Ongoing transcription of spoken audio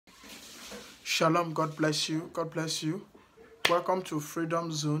Shalom, God bless you. God bless you. Welcome to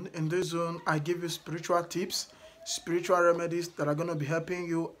Freedom Zone. In this zone, I give you spiritual tips, spiritual remedies that are going to be helping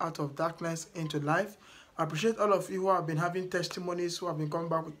you out of darkness into life. I appreciate all of you who have been having testimonies, who have been coming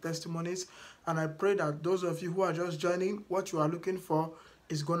back with testimonies. And I pray that those of you who are just joining, what you are looking for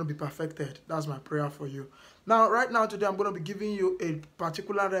is going to be perfected. That's my prayer for you. Now, right now, today, I'm going to be giving you a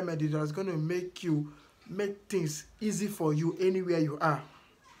particular remedy that is going to make things easy for you anywhere you are.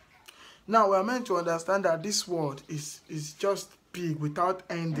 Now, we are meant to understand that this world is just big without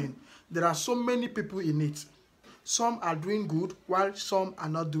ending. There are so many people in it. Some are doing good while some are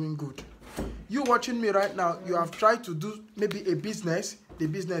not doing good. You watching me right now, you have tried to do maybe a business. The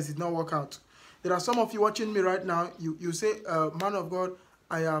business did not work out. There are some of you watching me right now, you say, man of God,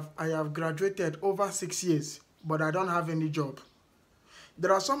 I have graduated over 6 years, but I don't have any job.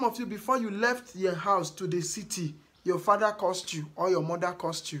 There are some of you, before you left your house to the city, your father cursed you or your mother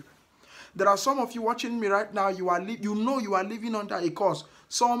cursed you. There are some of you watching me right now, you know you are living under a curse.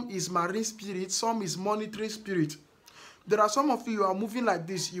 Some is marine spirit, some is monitoring spirit. There are some of you are moving like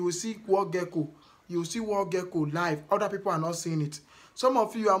this. You will see war gecko. You will see war gecko live. Other people are not seeing it. Some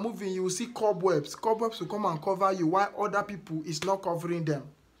of you are moving, you will see cobwebs. Cobwebs will come and cover you while other people is not covering them.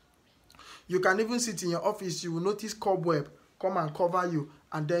 You can even sit in your office, you will notice cobweb come and cover you,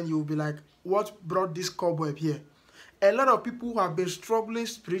 and then you will be like, what brought this cobweb here? A lot of people who have been struggling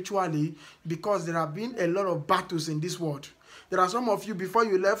spiritually because there have been a lot of battles in this world. There are some of you, before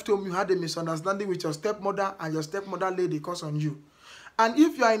you left home, you had a misunderstanding with your stepmother, and your stepmother laid a curse on you. And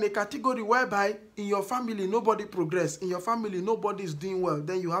if you are in a category whereby in your family nobody progress, in your family nobody is doing well,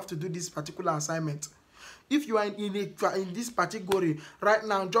 then you have to do this particular assignment. If you are in this category right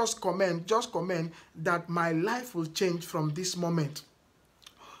now, just comment that my life will change from this moment.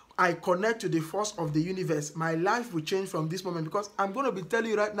 I connect to the force of the universe. My life will change from this moment, because I'm going to be telling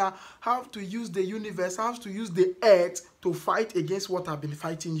you right now how to use the universe, how to use the earth to fight against what I've been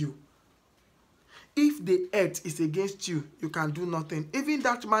fighting you. If the earth is against you, you can do nothing. Even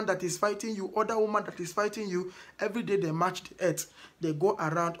that man that is fighting you, other woman that is fighting you, every day they march the earth. They go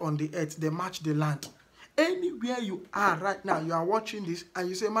around on the earth. They march the land. Anywhere you are right now, you are watching this and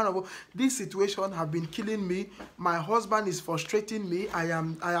you say, man of God, this situation have been killing me. My husband is frustrating me.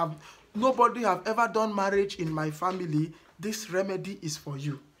 Nobody have ever done marriage in my family. This remedy is for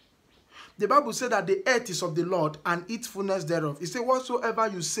you. The Bible said that the earth is of the Lord and its fullness thereof. It said, whatsoever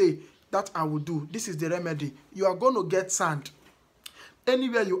you say, that I will do. This is the remedy. You are going to get sand.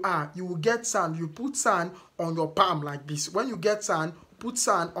 Anywhere you are, you will get sand. You put sand on your palm like this. When you get sand, put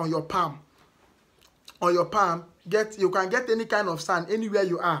sand on your palm. On your palm, you can get any kind of sand anywhere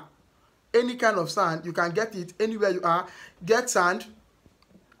you are. Any kind of sand, you can get it anywhere you are. Get sand,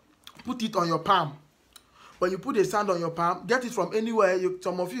 put it on your palm. When you put the sand on your palm, get it from anywhere.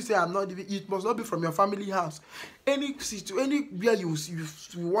 Some of you say, it must not be from your family house. Anywhere you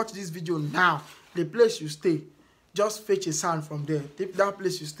watch this video now, the place you stay, just fetch a sand from there. That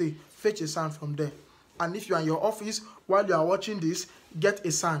place you stay, fetch a sand from there. And if you are in your office, while you are watching this, get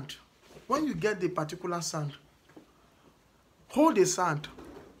a sand. When you get the particular sand, hold the sand,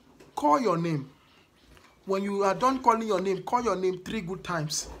 call your name. When you are done calling your name, call your name 3 good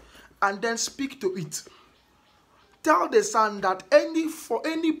times, and then speak to it. Tell the sand that for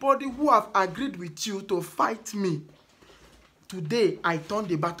anybody who have agreed with you to fight me, today I turn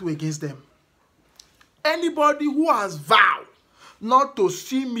the battle against them. Anybody who has vowed not to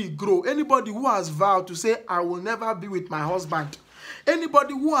see me grow, anybody who has vowed to say, I will never be with my husband,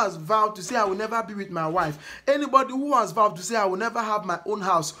 anybody who has vowed to say, I will never be with my wife, anybody who has vowed to say, I will never have my own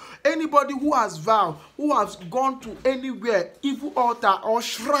house, anybody who has vowed, who has gone to anywhere, evil altar or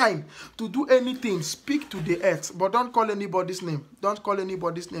shrine to do anything, speak to the earth. But don't call anybody's name. Don't call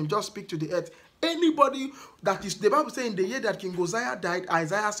anybody's name. Just speak to the earth. Anybody that is, the Bible says in the year that King Uzziah died,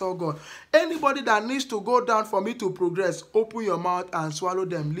 Isaiah saw God. Anybody that needs to go down for me to progress, open your mouth and swallow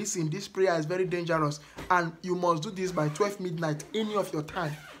them. Listen, this prayer is very dangerous, and you must do this by 12 midnight, any of your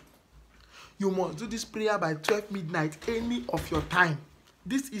time. You must do this prayer by 12 midnight, any of your time.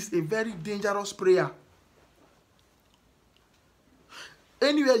 This is a very dangerous prayer.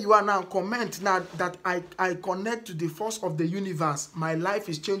 Anywhere you are now, comment now that I connect to the force of the universe. My life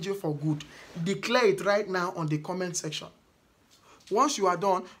is changing for good. Declare it right now on the comment section. Once you are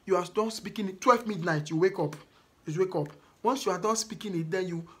done speaking it, 12 midnight, you wake up. You wake up. Once you are done speaking it, then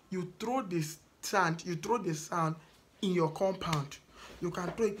you throw this sand, in your compound. You can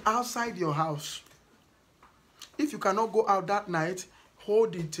throw it outside your house. If you cannot go out that night,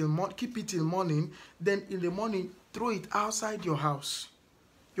 hold it till keep it till morning. Then in the morning, throw it outside your house.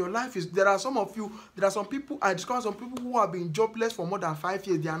 Your life is, there are some people, I discovered some people who have been jobless for more than 5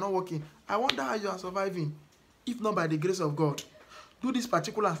 years. They are not working. I wonder how you are surviving, if not by the grace of God. Do this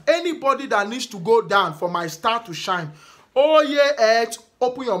particular. Anybody that needs to go down for my star to shine, oh yeah, earth,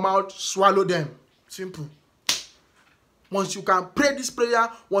 open your mouth, swallow them. Simple. Once you can pray this prayer,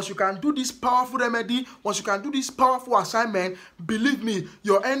 once you can do this powerful remedy, once you can do this powerful assignment, believe me,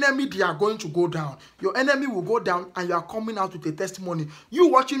 your enemy, they are going to go down. Your enemy will go down and you are coming out with a testimony. You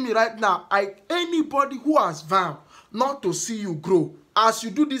watching me right now, anybody who has vowed not to see you grow, as you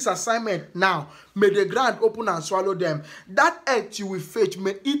do this assignment now, may the ground open and swallow them. That earth you will fetch,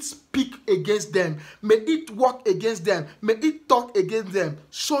 may it speak against them. May it walk against them. May it talk against them.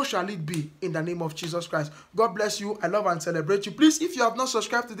 So shall it be in the name of Jesus Christ. God bless you. I love and celebrate you. Please, if you have not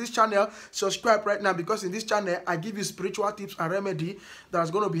subscribed to this channel, subscribe right now, because in this channel, I give you spiritual tips and remedy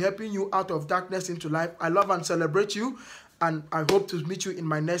that's going to be helping you out of darkness into life. I love and celebrate you, and I hope to meet you in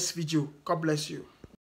my next video. God bless you.